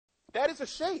That is a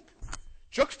shape,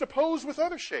 juxtaposed with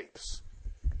other shapes.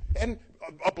 And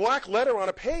a black letter on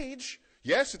a page,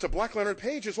 yes, it's a black letter on a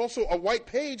page, it's also a white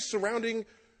page surrounding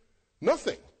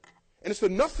nothing. And it's the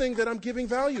nothing that I'm giving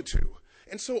value to.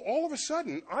 And so all of a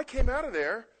sudden, I came out of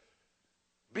there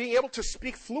being able to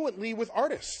speak fluently with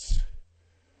artists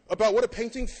about what a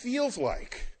painting feels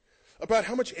like, about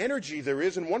how much energy there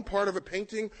is in one part of a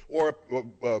painting or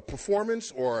a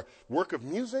performance or work of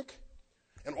music.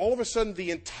 And all of a sudden,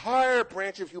 the entire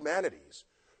branch of humanities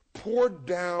poured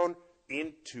down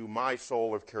into my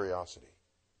soul of curiosity.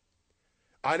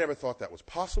 I never thought that was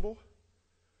possible,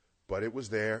 but it was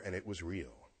there and it was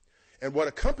real. And what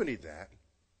accompanied that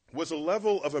was a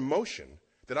level of emotion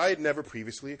that I had never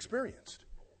previously experienced.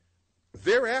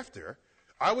 Thereafter,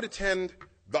 I would attend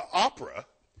the opera,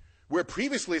 where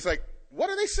previously it's like, what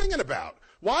are they singing about?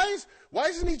 Why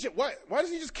doesn't he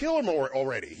just kill him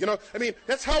already? You know, I mean,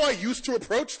 that's how I used to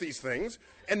approach these things.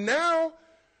 And now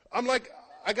I'm like,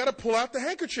 I got to pull out the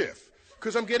handkerchief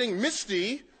because I'm getting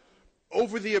misty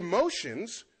over the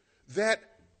emotions that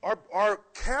are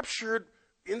captured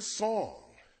in song.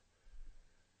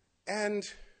 And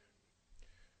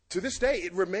to this day,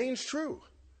 it remains true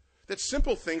that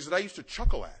simple things that I used to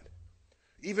chuckle at,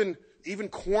 even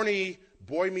corny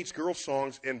boy meets girl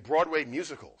songs in Broadway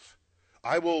musicals,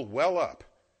 I will well up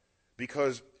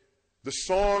because the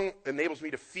song enables me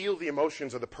to feel the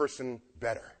emotions of the person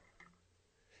better.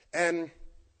 And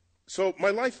so my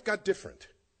life got different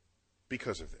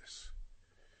because of this.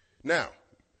 Now,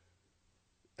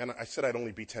 and I said I'd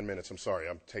only be 10 minutes. I'm sorry,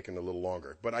 I'm taking a little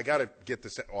longer. But I got to get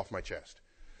this off my chest.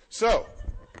 So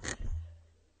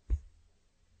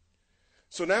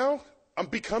now I'm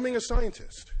becoming a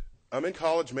scientist. I'm in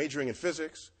college majoring in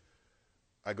physics.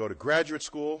 I go to graduate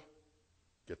school,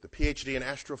 get the PhD in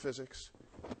astrophysics.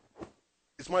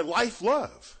 It's my life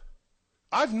love.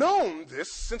 I've known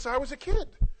this since I was a kid.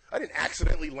 I didn't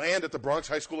accidentally land at the Bronx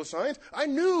High School of Science. I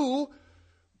knew,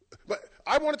 but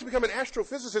I wanted to become an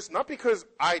astrophysicist not because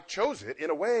I chose it. In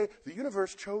a way, the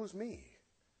universe chose me.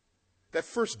 That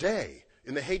first day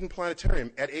in the Hayden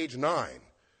Planetarium at age 9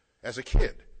 as a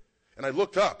kid, and I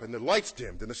looked up and the lights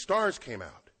dimmed and the stars came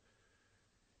out.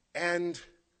 And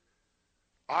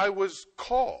I was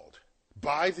called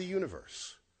by the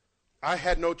universe. I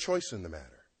had no choice in the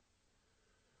matter.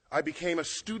 I became a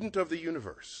student of the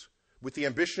universe with the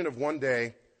ambition of one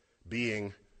day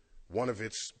being one of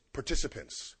its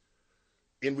participants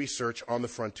in research on the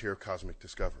frontier of cosmic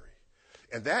discovery.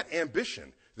 And that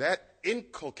ambition, that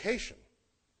inculcation,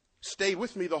 stayed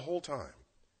with me the whole time.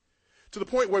 To the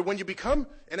point where when you become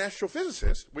an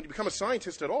astrophysicist, when you become a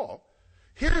scientist at all,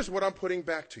 here's what I'm putting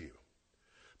back to you.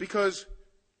 Because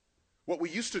what we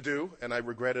used to do, and I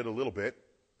regret it a little bit,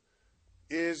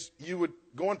 is you would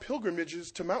go on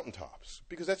pilgrimages to mountaintops,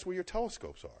 because that's where your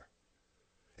telescopes are.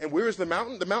 And where is the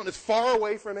mountain? The mountain is far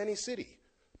away from any city,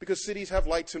 because cities have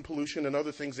lights and pollution and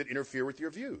other things that interfere with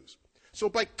your views. So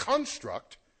by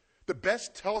construct, the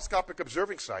best telescopic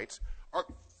observing sites are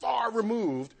far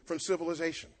removed from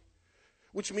civilization,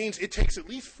 which means it takes at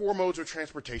least 4 modes of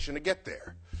transportation to get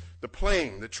there. The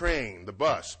plane, the train, the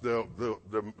bus, the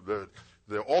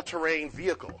all-terrain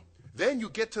vehicle. Then you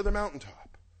get to the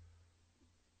mountaintop.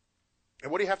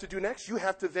 And what do you have to do next? You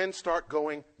have to then start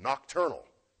going nocturnal.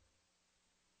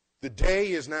 The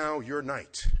day is now your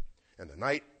night, and the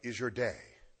night is your day.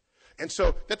 And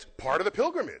so that's part of the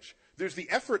pilgrimage. There's the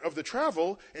effort of the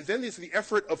travel, and then there's the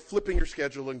effort of flipping your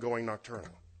schedule and going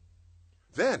nocturnal.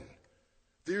 Then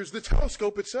there's the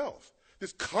telescope itself,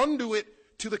 this conduit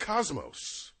to the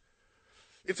cosmos.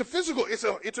 It's a physical, it's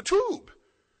a tube.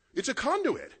 It's a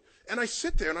conduit. And I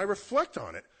sit there and I reflect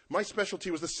on it. My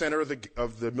specialty was the center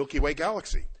of the Milky Way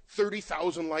galaxy,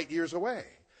 30,000 light years away.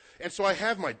 And so I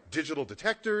have my digital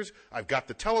detectors. I've got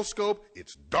the telescope.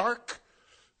 It's dark.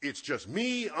 It's just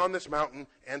me on this mountain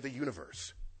and the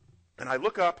universe. And I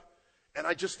look up and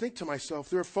I just think to myself,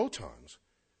 there are photons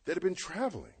that have been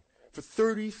traveling for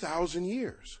 30,000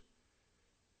 years.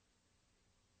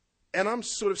 And I'm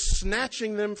sort of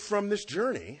snatching them from this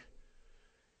journey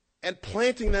and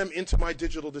planting them into my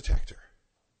digital detector.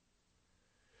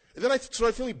 And then I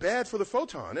started feeling bad for the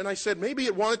photon, and I said maybe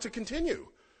it wanted to continue,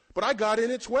 but I got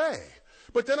in its way.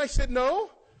 But then I said, no,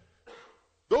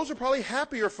 those are probably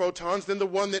happier photons than the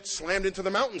one that slammed into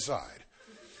the mountainside,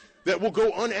 that will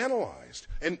go unanalyzed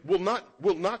and will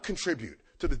not contribute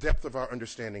to the depth of our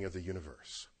understanding of the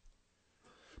universe.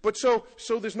 But so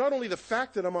there's not only the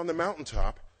fact that I'm on the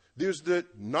mountaintop, there's the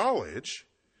knowledge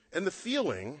and the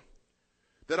feeling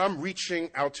that I'm reaching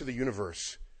out to the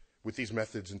universe with these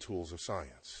methods and tools of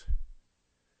science.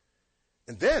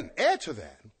 And then add to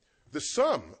that the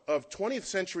sum of 20th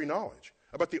century knowledge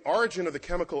about the origin of the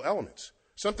chemical elements,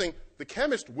 something the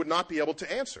chemist would not be able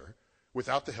to answer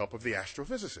without the help of the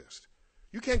astrophysicist.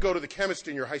 You can't go to the chemist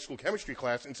in your high school chemistry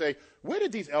class and say, where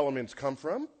did these elements come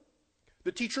from?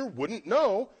 The teacher wouldn't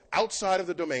know outside of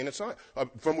the domain of science,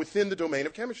 from within the domain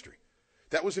of chemistry.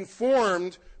 That was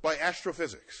informed by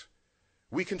astrophysics.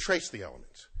 We can trace the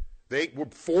elements. They were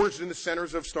forged in the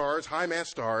centers of stars, high-mass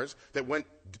stars, that went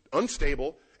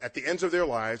unstable at the ends of their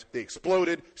lives. They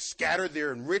exploded, scattered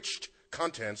their enriched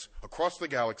contents across the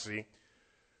galaxy,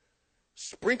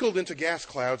 sprinkled into gas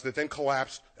clouds that then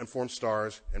collapsed and formed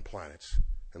stars and planets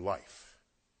and life.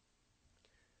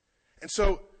 And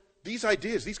so these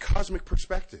ideas, these cosmic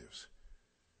perspectives,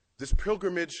 this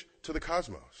pilgrimage to the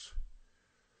cosmos,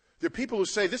 there are people who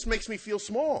say, this makes me feel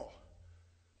small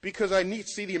because I need to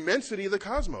see the immensity of the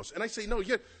cosmos. And I say, no,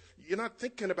 you're not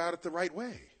thinking about it the right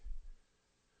way.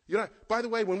 By the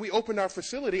way, when we opened our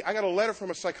facility, I got a letter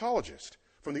from a psychologist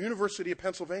from the University of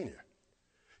Pennsylvania.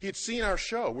 He had seen our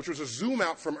show, which was a zoom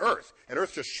out from Earth, and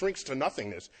Earth just shrinks to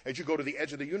nothingness as you go to the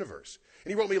edge of the universe.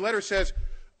 And he wrote me a letter that says,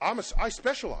 I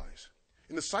specialize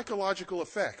in the psychological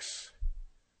effects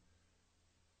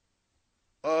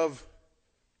of,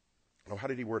 how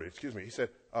did he word it? Excuse me. He said,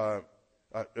 hello,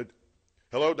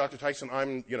 Dr. Tyson,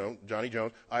 I'm, Johnny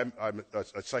Jones. I'm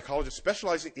a psychologist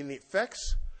specializing in the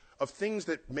effects of things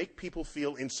that make people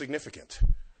feel insignificant.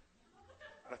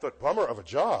 I thought, bummer of a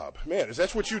job. Man, is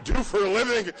that what you do for a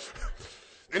living?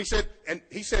 And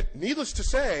he said, needless to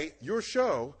say, your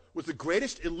show was the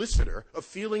greatest elicitor of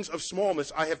feelings of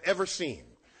smallness I have ever seen.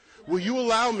 Will you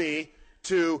allow me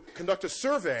to conduct a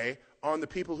survey on the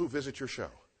people who visit your show?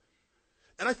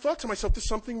 And I thought to myself, there's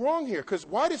something wrong here, because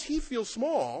why does he feel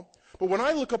small, but when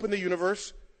I look up in the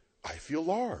universe, I feel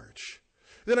large?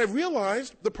 Then I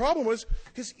realized the problem was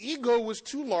his ego was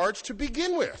too large to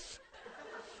begin with.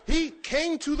 He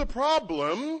came to the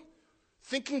problem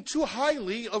thinking too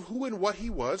highly of who and what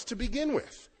he was to begin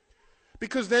with.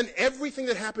 Because then everything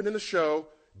that happened in the show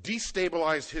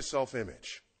destabilized his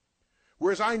self-image.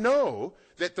 Whereas I know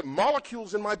that the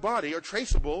molecules in my body are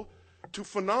traceable to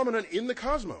phenomena in the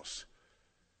cosmos.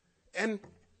 And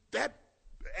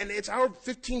it's our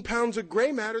 15 pounds of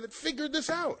gray matter that figured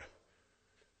this out.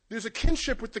 There's a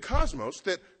kinship with the cosmos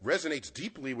that resonates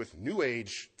deeply with New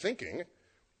Age thinking,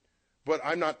 but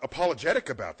I'm not apologetic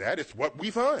about that. It's what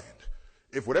we find.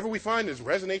 If whatever we find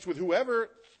resonates with whoever,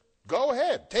 go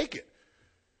ahead, take it.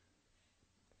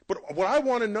 But what I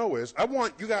want to know is,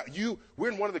 we're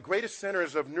in one of the greatest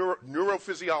centers of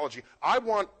neurophysiology. I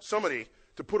want somebody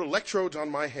to put electrodes on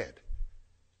my head.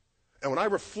 And when I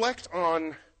reflect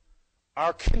on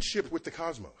our kinship with the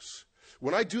cosmos,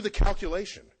 when I do the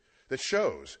calculation that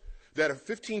shows that a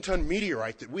 15-ton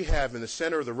meteorite that we have in the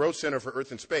center of the Rose Center for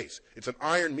Earth and Space, it's an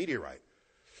iron meteorite.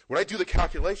 When I do the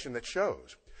calculation that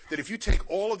shows that if you take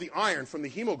all of the iron from the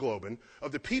hemoglobin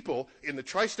of the people in the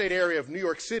tri-state area of New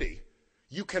York City,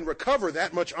 you can recover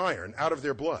that much iron out of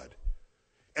their blood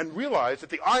and realize that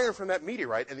the iron from that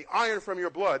meteorite and the iron from your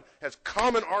blood has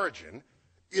common origin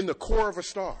in the core of a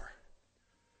star.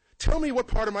 Tell me what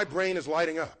part of my brain is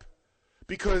lighting up,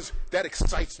 because that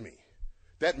excites me.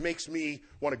 That makes me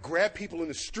want to grab people in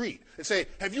the street and say,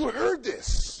 have you heard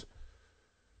this?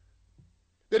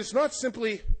 That it's not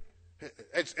simply,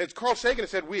 as Carl Sagan has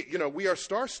said, we are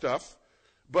star stuff,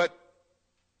 but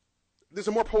there's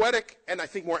a more poetic and I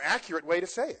think more accurate way to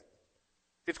say it.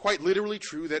 It's quite literally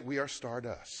true that we are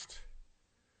stardust.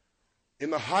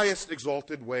 In the highest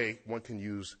exalted way one can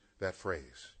use that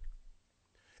phrase.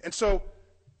 And so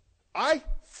I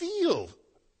feel,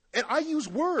 and I use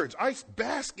words. I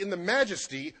bask in the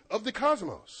majesty of the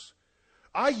cosmos.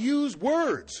 I use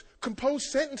words,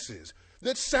 compose sentences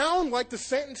that sound like the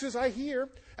sentences I hear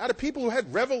out of people who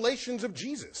had revelations of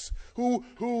Jesus, who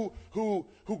go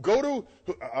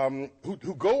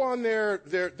on their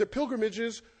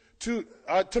pilgrimages to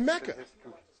Mecca.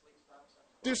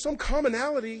 There's some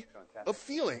commonality of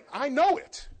feeling. I know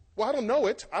it. Well, I don't know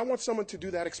it. I want someone to do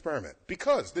that experiment,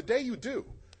 because the day you do,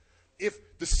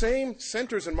 if the same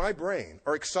centers in my brain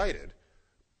are excited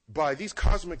by these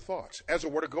cosmic thoughts as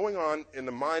what are going on in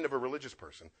the mind of a religious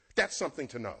person, that's something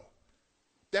to know.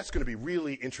 That's going to be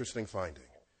really interesting finding.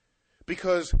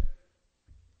 Because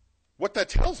what that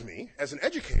tells me as an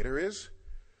educator is,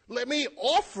 let me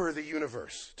offer the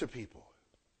universe to people.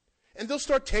 And they'll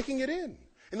start taking it in.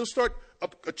 And they'll start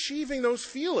achieving those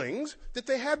feelings that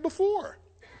they had before.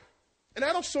 And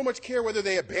I don't so much care whether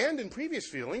they abandon previous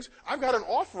feelings. I've got an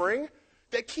offering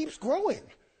that keeps growing,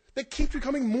 that keeps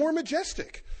becoming more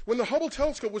majestic. When the Hubble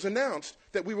telescope was announced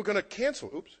that we were going to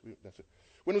cancel,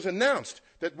 when it was announced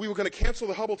that we were going to cancel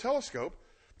the Hubble telescope,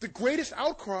 The greatest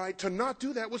outcry to not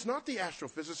do that was not the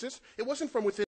astrophysicists. It wasn't from within